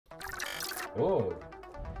Oh.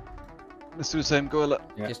 Let's do the same. Go, Ella.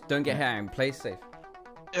 Yeah. Just don't get hit and play safe.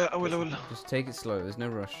 Yeah, I will. Just take it slow. There's no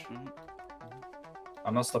rush.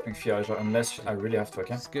 I'm not stopping Hydra unless I really have to,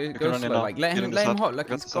 okay? Just go can run in slow. now. Like let Get him in this up. hot. Like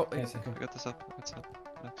Get he's this got. up. Yes, Okay. I got this up. Let's up.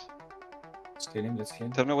 Relax. Let's clean him, let's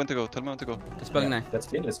clean. Tell me when to go. Tell me when to go. Dispelling now. Let's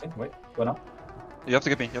clean, let's clean. Wait, go now. You have to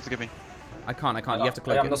get me. You have to get me. I can't. You have to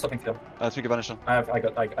cloak I'm it. not stopping Phil. I think you vanish now. I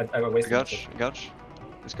wasted. Gouge.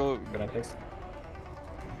 Let's go. Good place.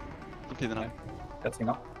 Full clean now. That's me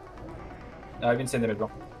now. I've been sending it, bro.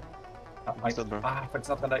 Still, bro. Fuck, it's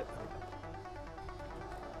not gonna die.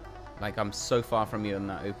 Like I'm so far from you in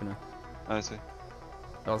that opener. I see.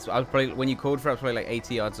 I was probably when you called for it, I was probably like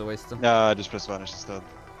 80 yards away still. Yeah, I just press vanish instead.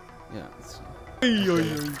 Yeah.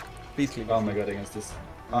 Please clean. Oh my god, against this.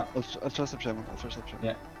 I'll trust up Shaman. I'll trust up Shaman.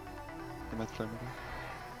 Yeah. You might flame me.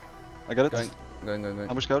 I got it. Going.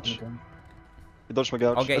 How much gouge? Okay. You dodge my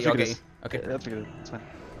gouge. I'll get you. Okay. Yeah, I figured it. It's fine.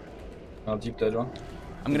 I'll deep the other one.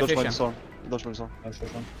 I'm You gonna dodge my fish him. storm. You dodge my storm. No, sure.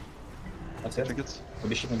 That's it. Trinkets.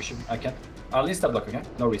 Maybe shoot. I can. I'll insta block, okay?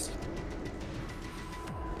 No risk.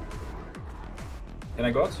 Can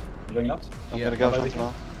I go out? You going out? I'm Yeah. gonna gouge I'll hunter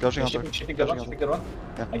now. Gouging hunter. Shipping the one.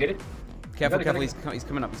 Yeah. I get it. Careful. Got it. He's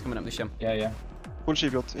coming up. This shim. Yeah. Full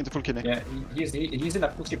shield yacht. Into full kidney. Yeah, he's in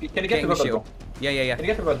that full chip. Can you get Getting the the rubber? shield. Yeah. Can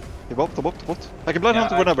you get the rubber? He bopped. I can blind Yeah,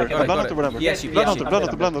 hunter I whenever. got I it, blind got hunter it. whenever. Yes, you Blind can.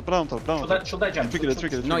 hunter. Should I jump?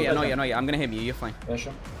 Trigger it. No, yeah. I'm gonna hit you. You're fine. Yeah,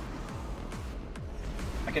 sure.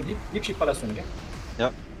 I can deep ship palace soon, okay?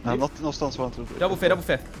 Yeah. I'm not no stance for hunter. Double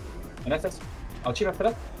fear. And that's I'll chip after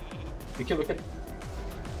that. We kill. We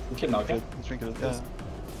kill now, okay? Trinket it.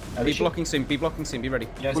 Yeah. Be blocking soon. Be ready.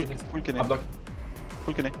 Yes, Full kidney. I'll block.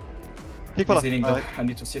 Full kidney. Kick pala. He's healing, I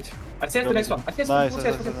need to sit. I see the next one. Nice.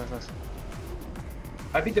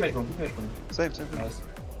 I beat the mage, bro. Same. Nice.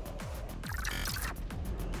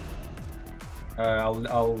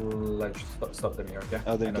 I'll like stop them here, okay?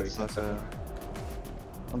 I think it's like,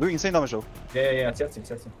 I'm doing insane damage though. Yeah, it's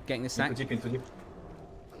it. Getting the sack. Into deep.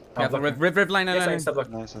 Careful. Riv line. Yes, I insta block.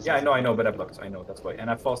 Nice. Yeah, I know, but I blocked. I know, that's why. And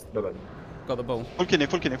I fast bubble. Got the ball. Full kidney.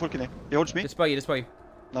 He holds me. Dispel you.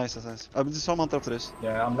 Nice. I'm just some hunter after this.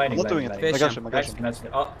 Yeah, I'm lining. I'm not doing it. Fish I got him.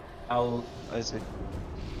 I'll. I see.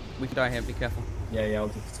 We could die here. Be careful. Yeah, I'll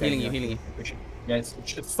do Healing you. Yeah, it's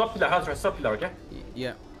stop pillar, stop pillar, okay?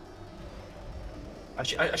 Yeah. I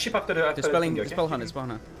ship after the Dispel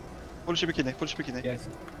hunter. Full ship kidney. Yes.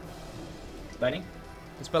 Lining?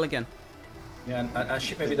 Dispel again. Yeah, and I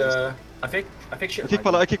ship maybe the... I fake ship.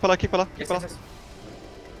 I kick pala. Yes.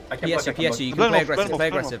 I can PS block, you. You Blend can off, play blend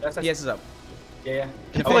aggressive. off. PS is up. Yeah.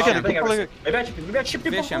 Kick pala again. Maybe I ship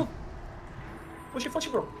you, Fish him. Push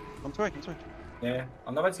it, bro. I'm trying. Yeah.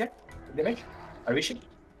 I'm not guy. Damage. I wish it.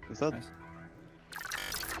 Is that? Nice.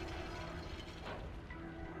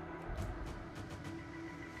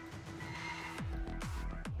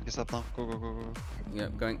 I can stop now. Go. Yeah,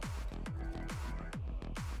 going.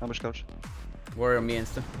 How much couch? Warrior on me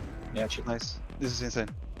insta. Yeah, ship. Nice. This is insane.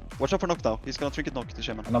 Watch out for knock now. He's gonna trinket knock to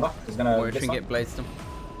Shaman. Another? He's gonna... Warrior trinket blades them.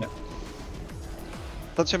 Yeah.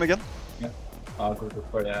 Touch him again. Yeah. I'll go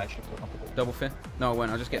for the action. Double fear. No, I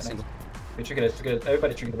won't. I'll just get single. Okay, trigger it.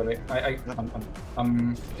 Everybody trigger it, by the way.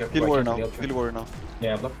 I'm... Heal warrior now.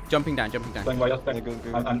 Yeah, block. Jumping down. Going wild back. Yeah, go.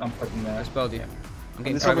 I'm fucking... Dispelled you. I'm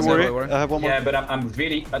getting This one warrior. I have one more. Yeah, but I'm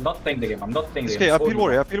really... I'm not playing the game. I'm not playing the Okay, game. I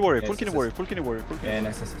peel warrior. Yes, Full kidney warrior. Yeah,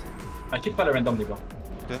 nice. I keep pala randomly, bro.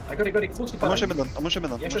 Okay. I got it. Full keep I'm pala. on Shaman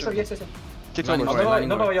then. Yeah, sure. Yes. Kick Lining forward. warrior.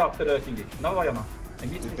 No, after the thingy. No, now. I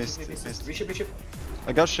Missed. Bishop.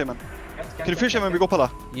 I got Shaman. Can you fish him when we go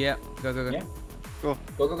pala? Yeah. Go. Yeah. Go.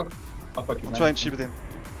 Go. I'll fuck you. I'm trying to ship it in.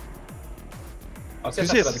 I'll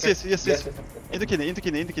set Yes. Into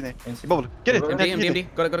kidney. Bubble. Get it. MD.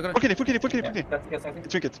 Got it. Full kidney. Yes.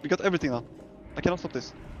 Trinket. We got everything now. I cannot stop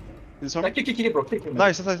this. Is this Kick it, bro. Kick it.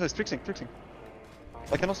 Nice. Trixing.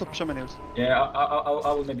 I cannot stop Shaman heals. Yeah,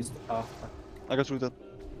 I will maybe... I got rooted.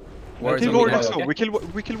 Warrior's Kill on warrior me next now. go.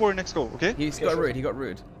 We kill warrior next go. Okay. He got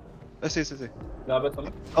rude. I see. Yeah, but...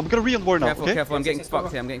 I'm gonna re on warrior now. Okay. Careful. I'm getting Yes,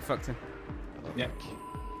 fucked go. here. Yeah.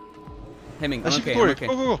 Hemming. I I'm ship okay. warrior.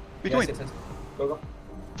 Go. We going. Yes. Go.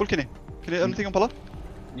 Full kidney. Can you anything on pala?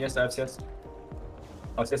 Yes, I have CS.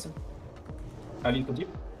 I'll CS him. I need to deep.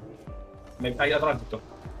 Maybe I don't have to talk.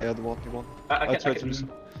 Yeah, the one. You won. I tried to can... lose.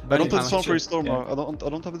 But I don't have the storm for his Yeah. storm. I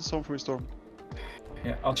don't have the storm for his storm.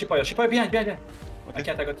 Yeah, I'll chip fire behind. Okay. I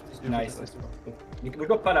can't, I got this. Nice. Nice. We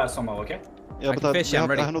got pala somehow, okay? Yeah, I but can fish, I'm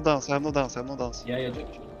ready. I have no dance. Yeah,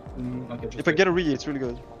 okay. If I get a re, it's really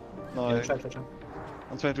good. No, Yeah, try.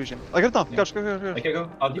 I'm trying to reach him. I got it now. Yeah. Catch, go. Okay, go.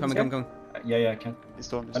 I'll deep Come. Yeah, I can. He's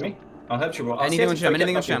storm. I mean, I'll help you, bro.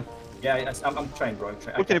 Anything on Sham. Yeah, I'm trying, bro.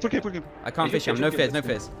 Full kidney. I can't fish him. No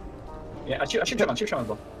fears. Yeah, chip shaman,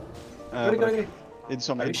 bro. Go. It's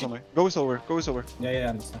on me. Go is over. Yeah, I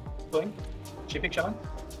understand. Going. Chipping shaman.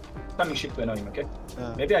 Coming ship to annoy him, okay?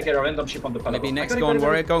 Maybe I get a random ship on the pala. Maybe next, go on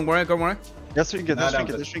warrior. Yes, shrink it. We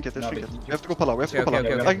have to go pala. Okay.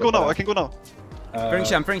 I can go now. Bring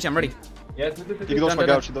Sham, ready. Yeah, He does my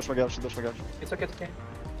gouge. It's okay.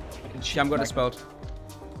 Sham got a spell.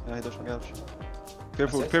 Yeah, he does my gouge.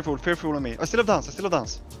 Fearful on me. I still have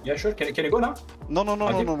dance. Yeah, sure. Can you go now? No.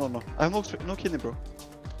 I have no kidney, bro.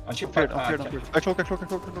 I'm feared. I cloak.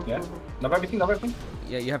 Yeah. Never everything.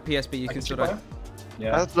 Yeah, you have PSP, you can still die.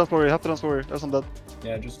 Yeah. I have to dance warrior. That's on dead.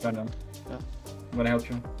 Yeah, just run down. Yeah. I'm gonna help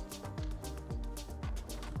you.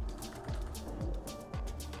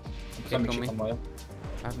 Click on me.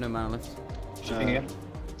 I have no mana left. Shipping again.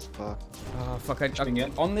 Fuck. Oh fuck,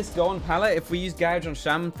 on this go on Pala, if we used Gouge on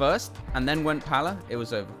Sham first, and then went Pala, it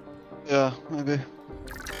was over. Yeah, maybe.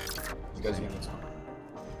 You guys again, let's go.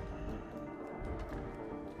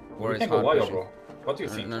 Or we can't go wild, bro. What do you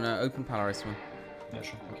think? No, open Pala, I swear. Yeah,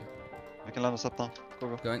 sure, okay. I can land us up now.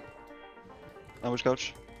 Go. Going. Ambush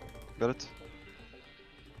couch. Got it.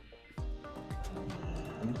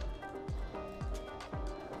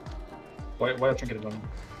 Why are you trying to get it on?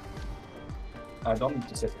 I don't need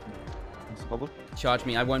to set it. Bubble. Charge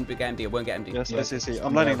me, I won't get empty, Yes, I see.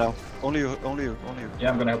 I'm landing now. Only you. Yeah,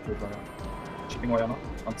 I'm gonna help you right now. Chipping wire now.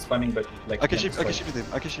 I'm spamming, but like. I can ship him.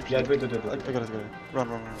 Yeah, do it. I got it. Run.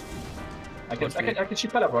 I can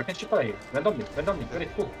ship Pala, bro. I can ship Pala here. Randomly. Ready,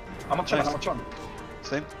 cool. I'm on charm.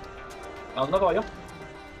 Same. Another wire.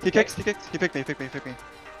 He kicked. He picked me.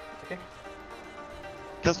 Okay.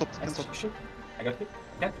 Can't stop. I got it.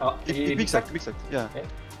 Yeah. He big sack. Yeah. Okay.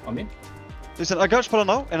 On me. Listen, I gouge Pala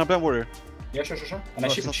now, and I'm blind warrior. Yeah, sure. And I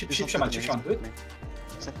ship shaman, do it.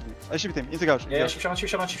 I ship him into gouge. Yeah, ship shaman.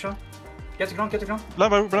 Get the ground.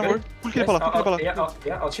 Blind warrior. Pull kill Pala. Yeah,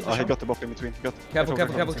 I'll chip the Oh, he shaman. got the buff in between. Careful,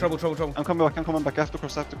 trouble. I'm coming back. I have to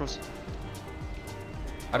cross.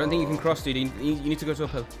 I don't think you can cross, dude. You need to go to a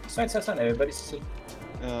hill. It's fine. Everybody's still.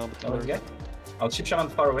 Yeah, but I'll chip shaman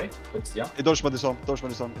far away, but yeah. He dodged my disarm.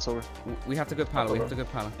 It's over. We have to go Pala,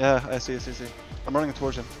 Yeah, I see. I'm running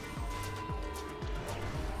towards him.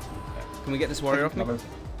 Can we get this warrior off me?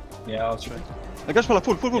 Yeah, I'll chip it. I got Pala,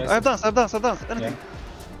 full. Yes. I have dance. Anything.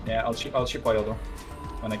 Yeah, I'll chip oil though.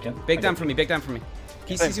 When I can. Big down for me.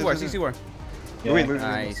 CC war. Yeah, win.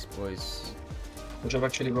 Nice, boys. Good job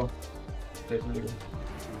actually, bro. Played really good.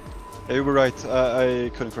 Yeah, you were right.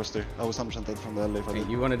 I couldn't cross there. I was 100% dead from the LA fight.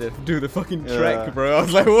 You wanted to do the fucking trek, bro. I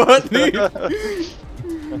was like, what, dude?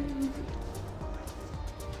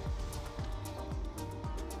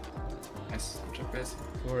 Nice. Good job, guys.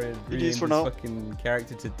 Warrior GG's for now. Fucking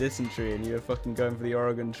character to dysentery, and you're fucking going for the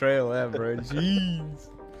Oregon Trail there, bro. Jeez.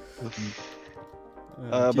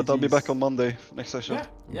 But I'll be back on Monday next session.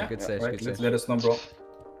 Yeah. Good session. Right, let us know, bro.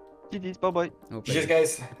 GG's, bye. GG's,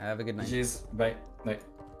 guys. Have a good night. GG's. Bye.